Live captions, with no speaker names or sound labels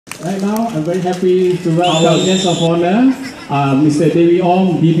Right now, I'm very happy to welcome our guest of honor, Mr. Dewi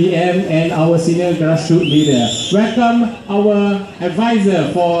Ong, BBM, and our senior grassroots leader. Welcome our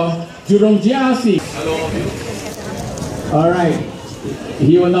advisor for Jurong GRC. Hello. All right.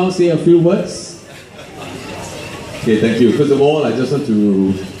 He will now say a few words. Okay, thank you. First of all, I just want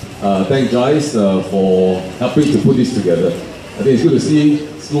to thank Joyce for helping to put this together. I think it's good to see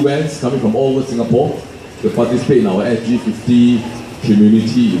school bands coming from all over Singapore to participate in our SG50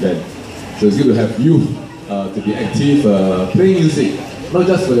 community event. So it's good to have you to be active, playing music, not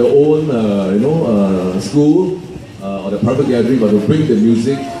just for your own, school or the private gathering, but to bring the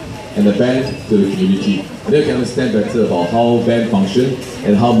music and the band to the community. And then you can understand better about how band function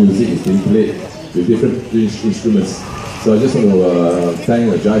and how music is being played with different instruments. So I just want to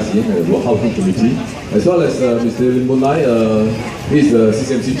thank Jai Sin and the Housing Committee, as well as Mr. Lim Boon Lai. He's the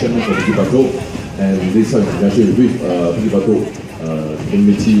CCMC chairman for Bukit Batok, and this one is actually with Bukit Batok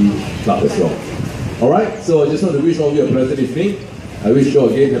Community Club as well. Alright, so I just want to wish all of you a pleasant evening. I wish you all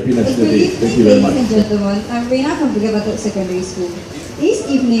again Happy National Day. Thank you very much. Ladies and gentlemen, I'm Reina from Bukit Batok Secondary School. This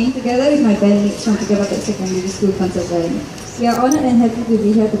evening, together with my bandmates from Bukit Batok Secondary School Concert Band, we are honoured and happy to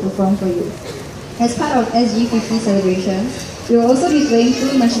be here to perform for you. As part of SG50 celebrations, we will also be playing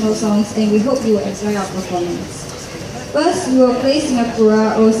 2 national songs, and we hope you will enjoy our performance. First, we will play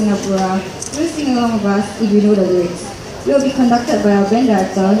Singapura, Oh Singapura. Please sing along with us if you know the lyrics. We will be conducted by our band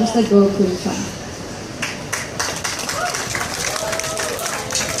director, Mr. Goh Kun Chan.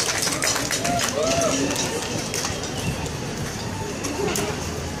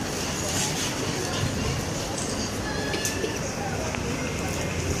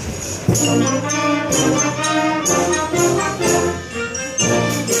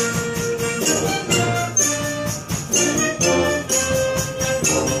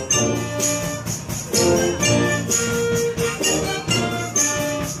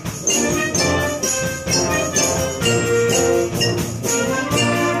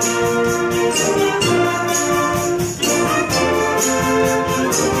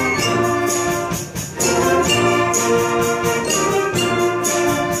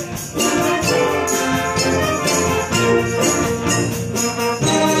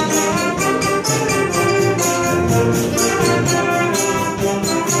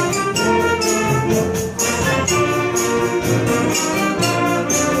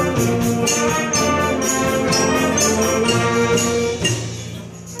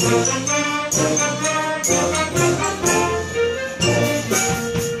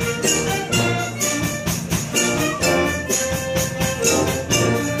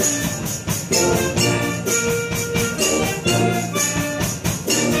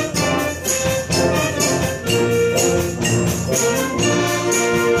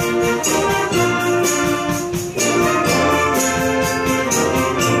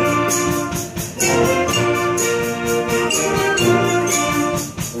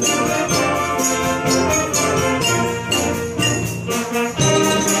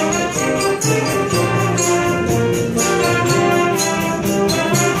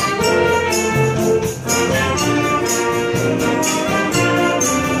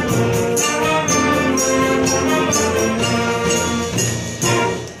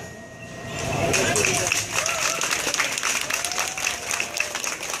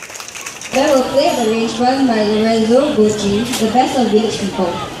 Arrangement by Lorenzo Gucci, The Best of Village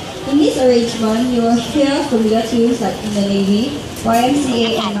People. In this arrangement, you will hear familiar tunes like In the Navy,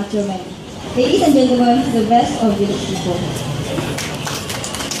 YMCA, and Macho Man. Ladies and gentlemen, The Best of Village People.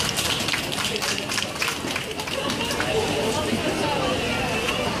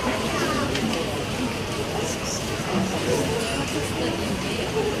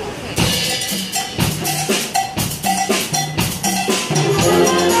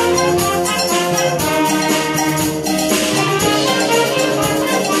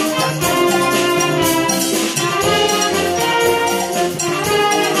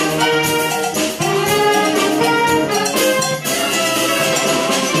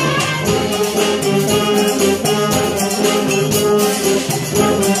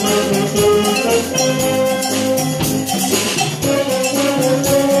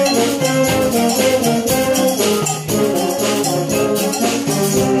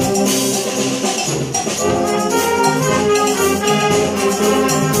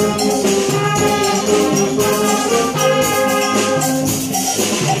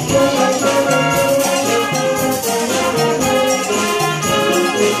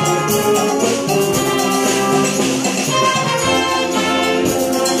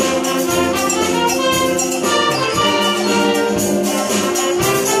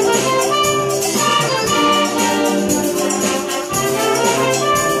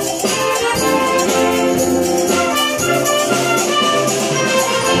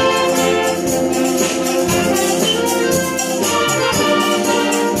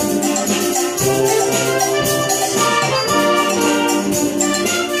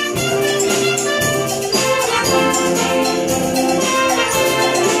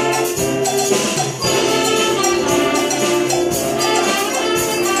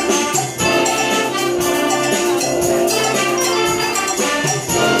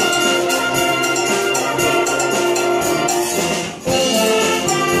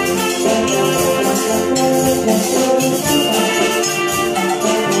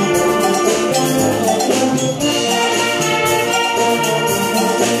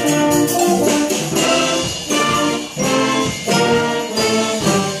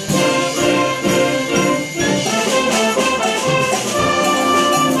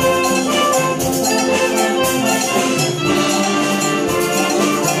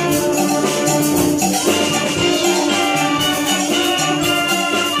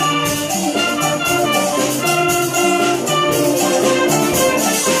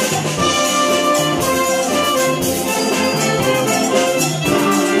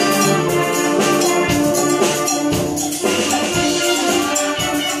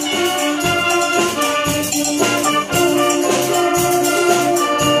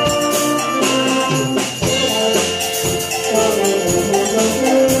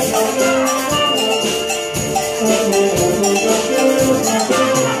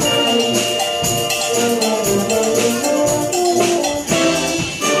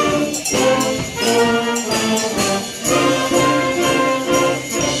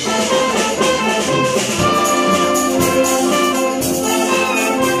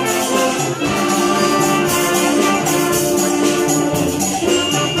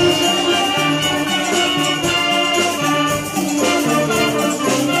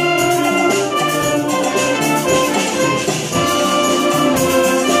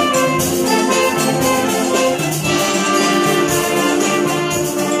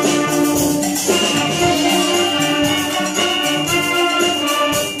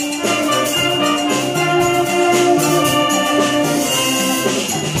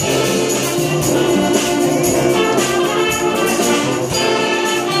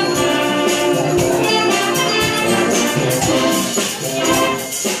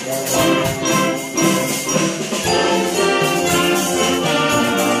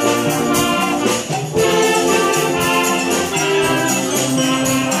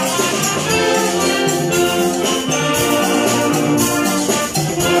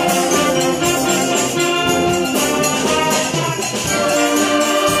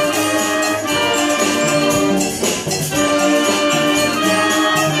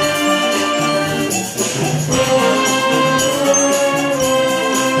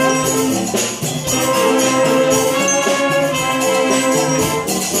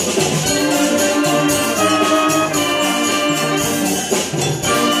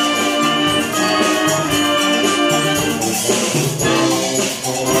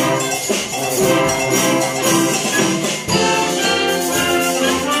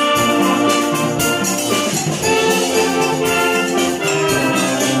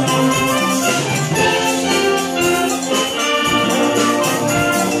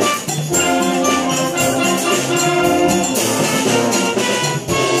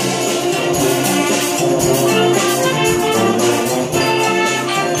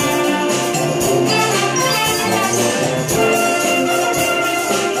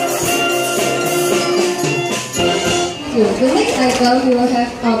 you. The next item, we will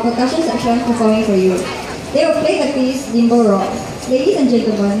have our percussion section performing for you. They will play the piece Limbo Rock. Ladies and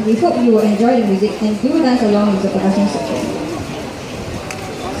gentlemen, we hope you will enjoy the music and do dance along with the percussion section.